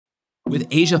With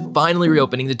Asia finally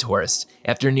reopening to tourists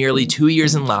after nearly 2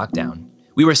 years in lockdown,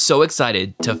 we were so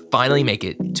excited to finally make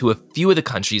it to a few of the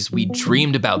countries we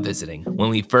dreamed about visiting when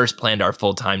we first planned our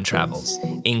full-time travels,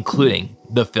 including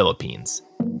the Philippines.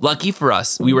 Lucky for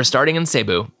us, we were starting in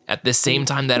Cebu at the same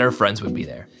time that our friends would be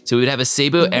there, so we would have a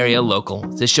Cebu area local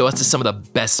to show us to some of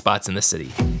the best spots in the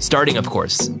city, starting of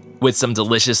course with some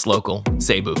delicious local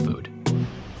Cebu food.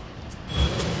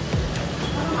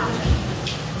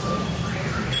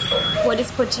 What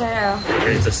is pochero?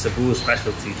 It's a Cebu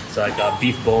specialty. It's like a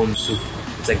beef bone soup.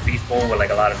 It's like beef bone with like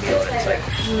a lot of meat on it. It's like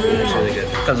it's really good.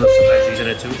 It comes with some veggies in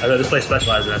it too. I know this place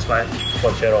specializes, and that's why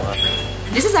pochero, huh?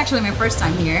 This is actually my first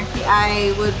time here.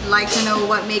 I would like to know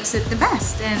what makes it the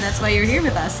best, and that's why you're here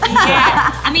with us.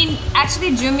 Yeah, I mean,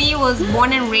 actually Jumi was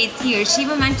born and raised here. She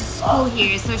even went to school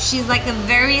here, so she's like a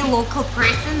very local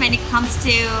person when it comes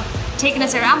to taking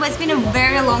us around, but it's been a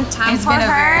very long time for her. It's been a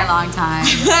very long time.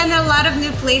 And a lot of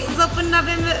new places opened up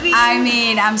in between. I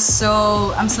mean, I'm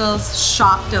so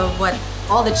shocked of what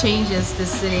all the changes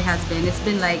this city has been. It's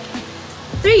been like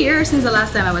 3 years since the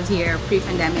last time I was here,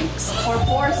 pre-pandemics. For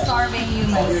 4 starving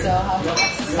humans, so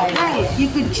what's the size? Right, you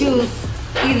could choose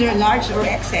either large or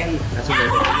XL. That's what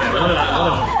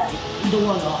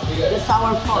The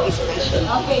sour pork is special.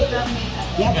 Okay, tell me.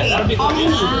 Yeah, okay. How many?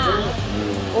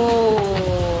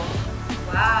 Oh,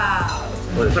 wow.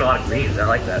 Well, they put a lot of greens. I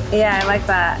like that. Yeah, I like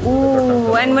that.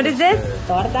 Ooh, and what is this?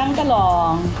 Tortang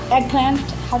talong. Eggplant,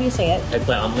 how do you say it?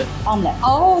 Eggplant omelet. Omelet.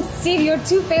 Oh, Steve, your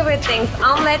 2 favorite things,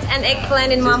 omelet and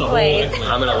eggplant in one plate.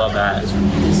 I'm gonna love that.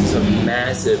 This is a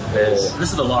massive fish.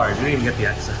 This is the large. We didn't even get the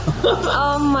XL.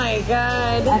 Oh my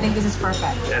god. I think this is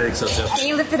perfect. Yeah, I think so too. Can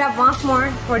you lift it up once more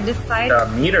for this side? The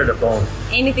meat or the bone?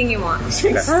 Anything you want. Let's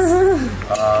do the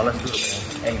bone.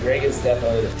 And Greg is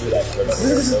definitely the food expert,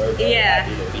 so we're very Yeah.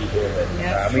 happy to be here.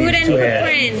 Yeah. Food and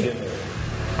friends.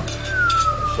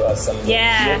 Show us some of the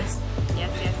Yeah. dishes. Yes.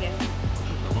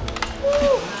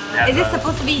 Yeah, Is it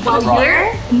supposed to be Well,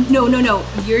 here? No.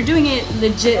 You're doing it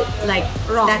legit, like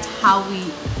Wrong. that's how we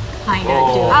kind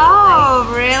of do it. Oh,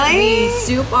 We really?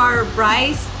 soup our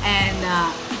rice and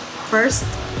first,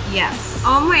 yes.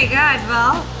 Oh my god,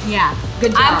 well, Yeah,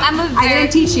 good job. I'm a I very-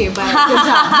 didn't teach you, but good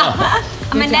job.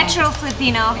 I'm a Good job. natural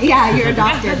Filipino. Yeah, you're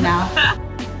adopted now.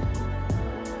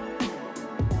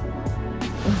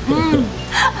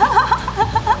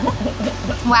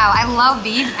 Wow, I love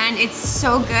beef and it's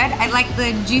so good. I like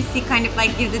the juicy kind of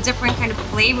like gives a different kind of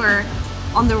flavor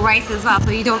on the rice as well.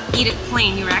 So you don't eat it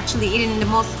plain, you're actually eating it in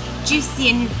the most juicy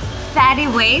and fatty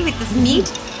way with this meat,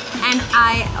 and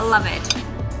I love it.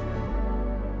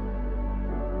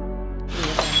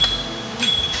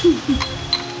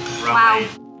 Wow.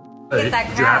 Get that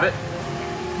Did you have it?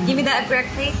 Give me that Greg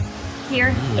please.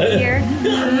 Here.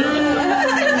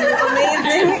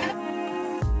 Amazing.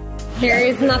 There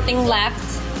is nothing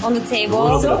left on the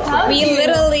table. We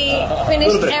literally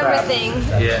finished everything.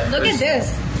 Yeah. Look at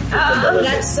this.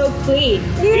 That's so clean.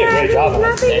 Yeah, great job on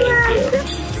there's that. nothing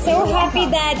left. So happy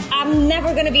that I'm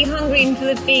never gonna be hungry in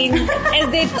Philippines as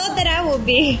they thought that I would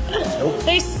be.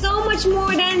 There's so much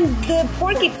more than the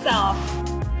pork itself.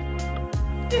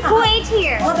 Who ate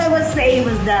here? What I was saying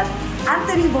was that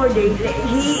Anthony Bourdain,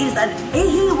 he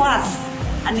was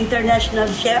an international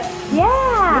chef.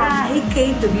 Yeah. He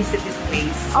came to visit this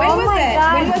place. When Oh was my it?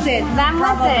 God. When was it? When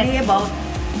was Probably it? about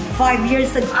 5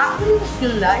 years ago. Actually, he's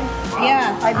still alive.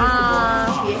 Yeah. 5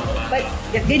 years ago. But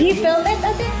did he film it,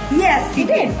 I think? Yes, he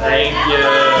did. Thank you.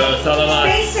 Salamat.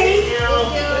 Stay safe.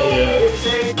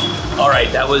 All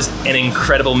right, that was an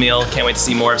incredible meal. Can't wait to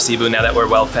see more of Cebu now that we're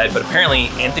well fed. But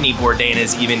apparently Anthony Bourdain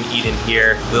has even eaten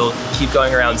here. We'll keep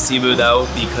going around Cebu though,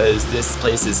 because this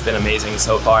place has been amazing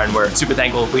so far, and we're super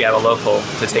thankful we have a local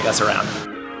to take us around.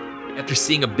 After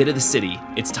seeing a bit of the city,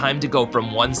 it's time to go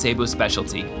from one Cebu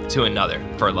specialty to another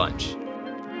for lunch.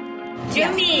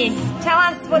 Jumi, tell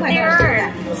us what they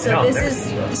are. So this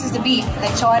is the beef,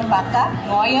 lechon baka,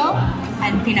 ngoyo,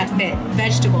 and pinakbet,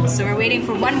 vegetables. So we're waiting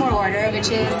for one more order, which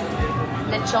is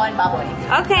lechon baboy.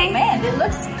 Okay. Man, it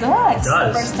looks good. It's the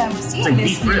does. first time we've It's seen like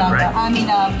this beef rib, right? I mean,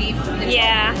 beef lechon.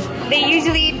 Yeah. They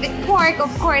usually eat with pork,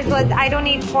 of course, but I don't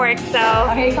eat pork, Oh,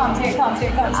 so. here it comes, here it comes, here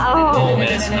it comes. Oh. Man,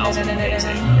 it smells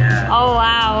amazing. Yeah. Oh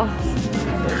wow.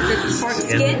 Pork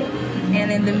skin, and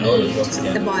then the meat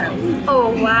at the bottom. Oh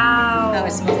wow. Oh,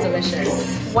 it smells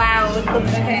delicious. Wow. It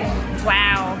looks Okay.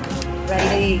 wow.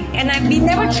 Ready? And I've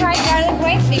never tried garlic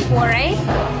rice before, right?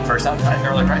 First time trying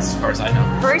garlic rice, as far as I know.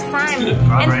 First time.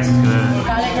 Brown rice is good.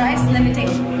 Garlic rice, let me take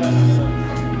it.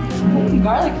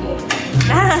 Garlicky.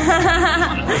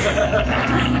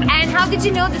 And how did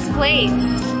you know this place?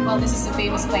 Well, this is a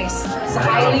famous place. It's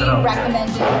highly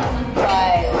recommended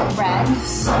by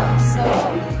friends. So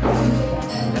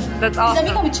That's It's awesome.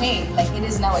 become a chain. Like it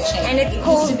is now a chain. And it's it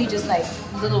called- used to be just like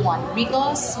little one.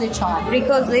 Rico's Lechon.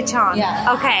 Rico's Lechon.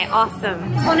 Yeah. Okay,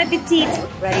 awesome. Bon appetit.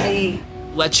 Ready?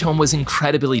 Lechon was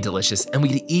incredibly delicious, and we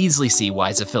could easily see why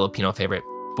it's a Filipino favorite.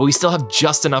 But we still have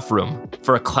just enough room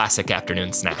for a classic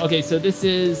afternoon snack. Okay, so this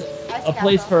is a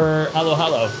place for halo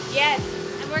halo. Yes,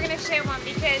 and we're gonna share one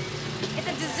because it's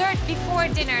a dessert before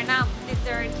dinner, not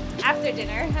dessert after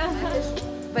dinner.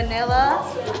 Vanilla,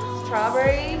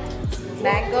 strawberry,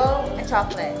 mango, and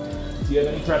chocolate. Do you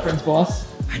have any preference, boss?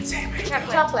 Chocolate.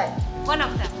 Chocolate. One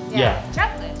of them. Yeah.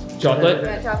 Chocolate. Chocolate?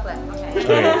 Yeah, chocolate. Okay.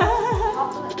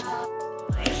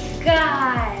 Okay.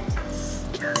 God.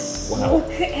 Wow. Look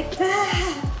at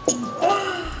that.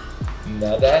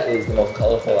 Now that is the most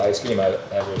colorful ice cream I've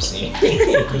ever seen.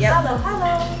 Hello,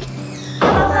 hello.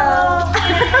 Hello.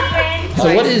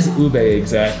 So what is ube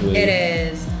exactly? It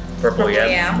is Purple yam.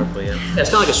 yam. Purple yam. Yeah, it's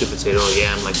kind of like a sweet potato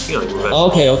yam, like, you know, like vegetable.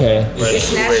 Okay, okay. But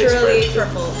It's ube naturally spread.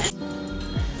 purple.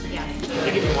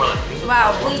 They give you more like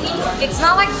Wow, it's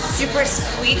not like super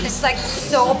sweet, it's like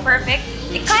so perfect.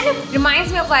 It kind of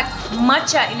reminds me of like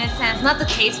matcha in a sense, not the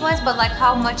taste wise, but like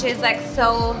how matcha is like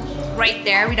so right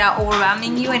there without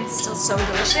overwhelming you and it's still so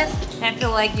delicious. And I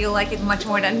feel like you'll like it much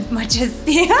more than matcha's.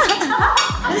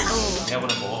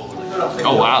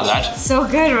 Oh wow, that's So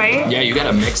good, right? yeah. You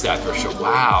gotta mix that for sure.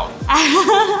 Wow.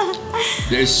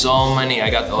 There's so many. I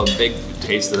got a big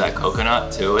taste of that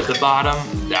coconut too at the bottom.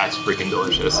 That's freaking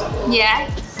delicious. Yeah.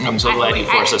 I'm so glad you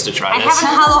forced us to try I this.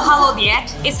 haven't halo-haloed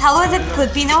yet. Is halo a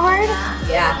Filipino word?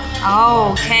 Yeah.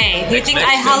 Oh, okay. Do you think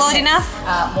I haloed enough?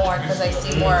 More because I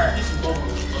see more.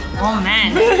 Oh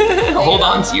man. Hold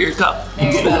on to your cup.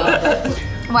 There you go.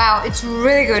 Wow, it's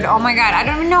really good. Oh my god, I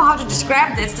don't even know how to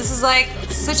describe this. This is like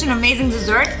such an amazing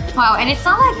dessert. Wow, and it's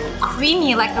not like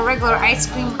creamy like a regular ice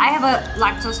cream. I have a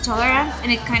lactose tolerance and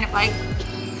it kind of like,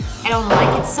 I don't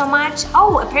like it so much.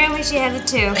 Oh, apparently she has it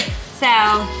too.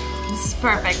 So, this is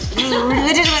perfect. This is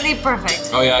legitimately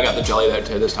perfect. Oh yeah, I got the jelly there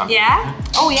too this time. Yeah?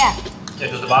 Oh yeah. Yeah,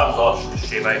 because the bottom's all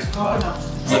shaved ice.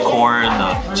 The corn,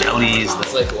 the jellies,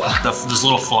 It's like wow. this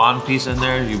little flan piece in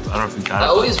there. I don't know if you got I it.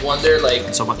 always wonder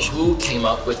like So much. who came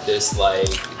up with this like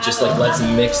just like let's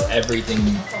mix everything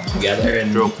together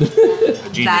and True.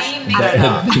 Genius. I don't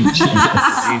know.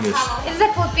 Genius. Is it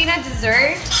a Filipino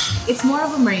dessert? It's more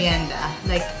of a merienda,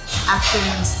 like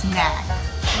afternoon snack.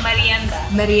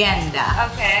 Merienda.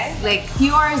 Okay. Like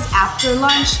few hours after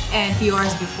lunch and few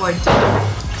hours before dinner.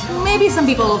 Maybe some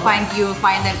people will find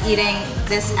them eating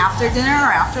this after dinner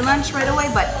or after lunch right away,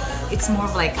 but it's more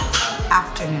of like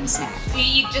afternoon snack. Do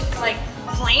you eat just like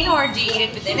plain or do you eat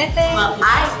it with anything? Well,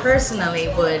 I personally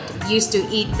would used to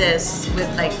eat this with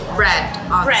like bread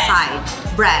on the Bread.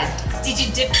 side. Bread. Did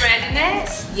you dip bread in it?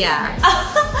 Yeah.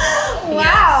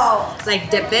 Wow. Yes. Like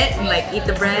dip it and like eat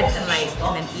the bread and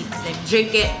then eat, like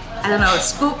drink it. I don't know,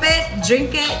 scoop it,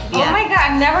 drink it. Yeah. Oh my god,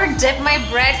 I've never dipped my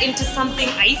bread into something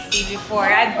icy before.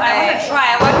 I want to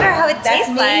try. I wonder how it That's tastes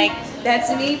me. like. That's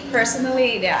me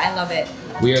personally. Yeah, I love it.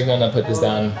 we are gonna put this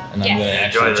down and I'm Yes. gonna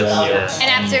actually Enjoy this. join you. Yeah. And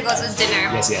after goes with dinner.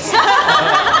 Yes, yes.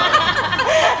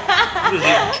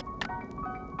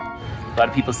 A lot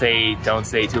of people say don't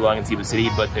stay too long in Cebu City,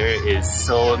 but there is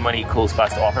so many cool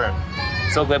spots to offer.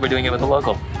 So glad we're doing it with a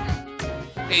local.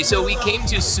 Okay, so we came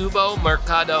to Cebu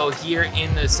Mercado here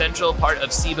in the central part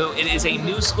of Cebu. It is a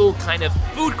new school kind of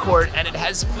food court and it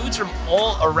has foods from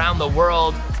all around the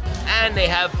world. And they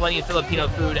have plenty of Filipino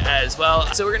food as well.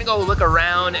 So we're gonna go look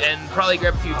around and probably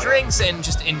grab a few drinks and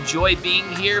just enjoy being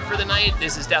here for the night.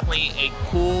 This is definitely a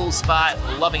cool spot,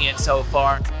 loving it so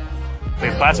far. They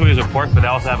have classic wings with pork, but they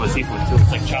also have a seafood too.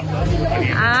 It's like chopped up.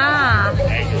 Ah,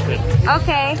 Egg is good.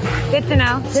 okay. Good to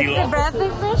know. This is Silo. the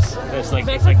breakfast fish? It's like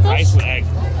Breakfast rice fish? with egg.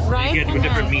 Rice You get and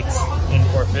different egg. meats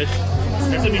and or fish.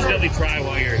 That's something you should definitely try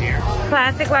while you're here.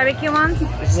 Classic barbecue ones.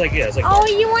 This is like, yeah, it's like Oh,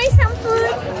 you want some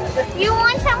food? You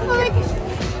want some food?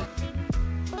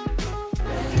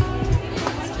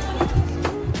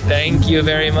 Thank you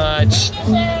very much.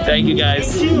 Thank you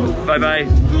guys. Bye-bye.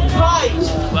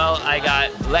 Well, I got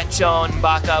lechon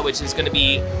baka, which is gonna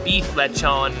be beef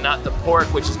lechon, not the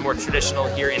pork, which is more traditional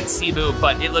here in Cebu,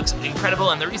 but it looks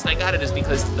incredible. And the reason I got it is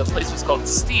because the place was called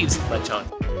Steve's Lechon.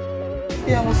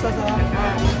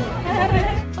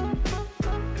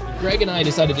 Greg and I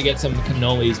decided to get some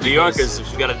cannolis. New Yorkers,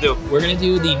 what you gotta do. We're gonna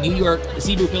do the New York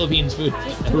Cebu Philippines food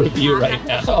review right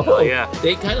now. Oh, yeah.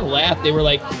 They kind of laughed. They were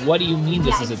like, "What do you mean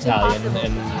this is Italian?"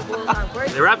 And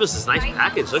They wrapped us this nice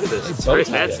package. Look at this. It's very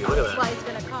fancy. Look at that.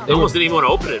 I they were, almost didn't even want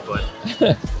to open it,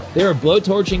 but they were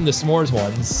blowtorching the s'mores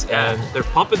ones. yeah, they're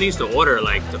pumping these to order.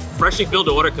 Like the freshly filled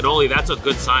to order cannoli, that's a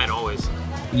good sign always.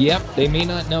 Yep, they may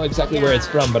not know exactly where it's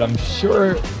from, but I'm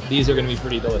sure these are gonna be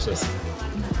pretty delicious.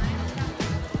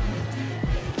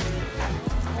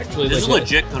 truly This is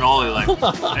legit cannoli.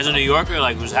 Like, as a New Yorker,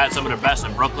 like, who's had some of the best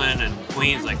in Brooklyn and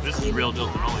Queens, like, this is real deal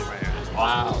cannoli right here. It's awesome.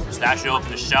 Wow. Pistachio,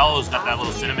 the shell has got that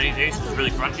little cinnamony taste. It's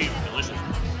really crunchy and delicious.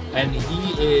 And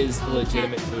he is the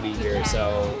legitimate foodie here,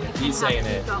 so if he's saying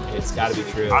it, it's got to be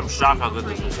true. I'm shocked how good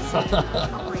this is.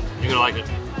 You're gonna like it.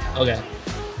 Okay.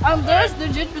 There's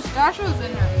legit pistachios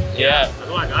in there. Yeah.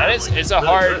 Oh my God, And it's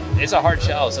a hard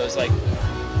shell, so it's like.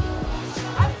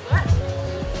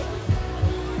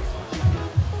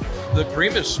 The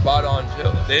cream is spot on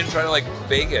too. They didn't try to like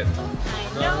bake it.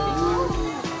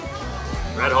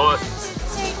 Red horse.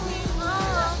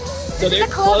 So they're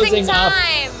closing up.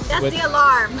 That's With- the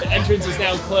alarm. The entrance is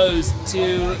now closed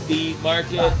to the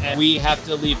market, and we have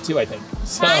to leave too, I think.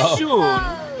 So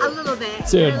A little bit.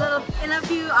 Soon. In a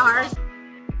few hours.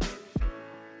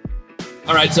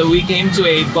 all right, so we came to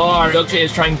a bar. Dokche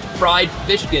is trying fried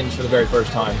fish skins for the very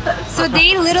first time. So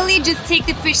they literally just take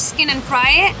the fish skin and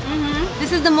fry it.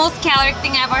 This is the most caloric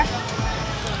thing ever.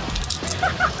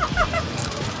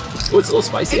 Oh, it's a little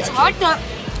spicy. It's actually.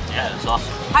 Yeah, it's awesome.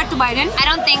 hard to bite in. I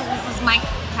don't think this is my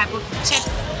type of chips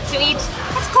to eat.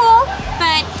 It's cool,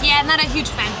 but yeah, not a huge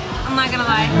fan. I'm not gonna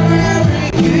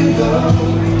lie.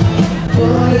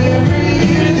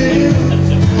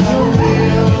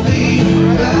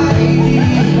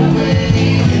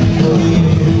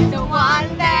 The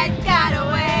one that got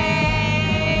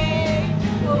away.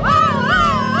 Whoa,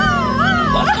 whoa,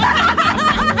 whoa,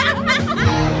 whoa.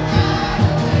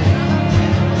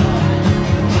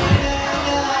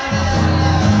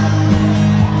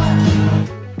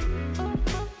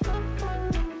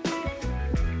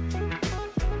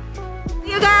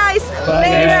 See you guys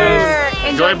later.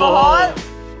 Enjoy Bohol.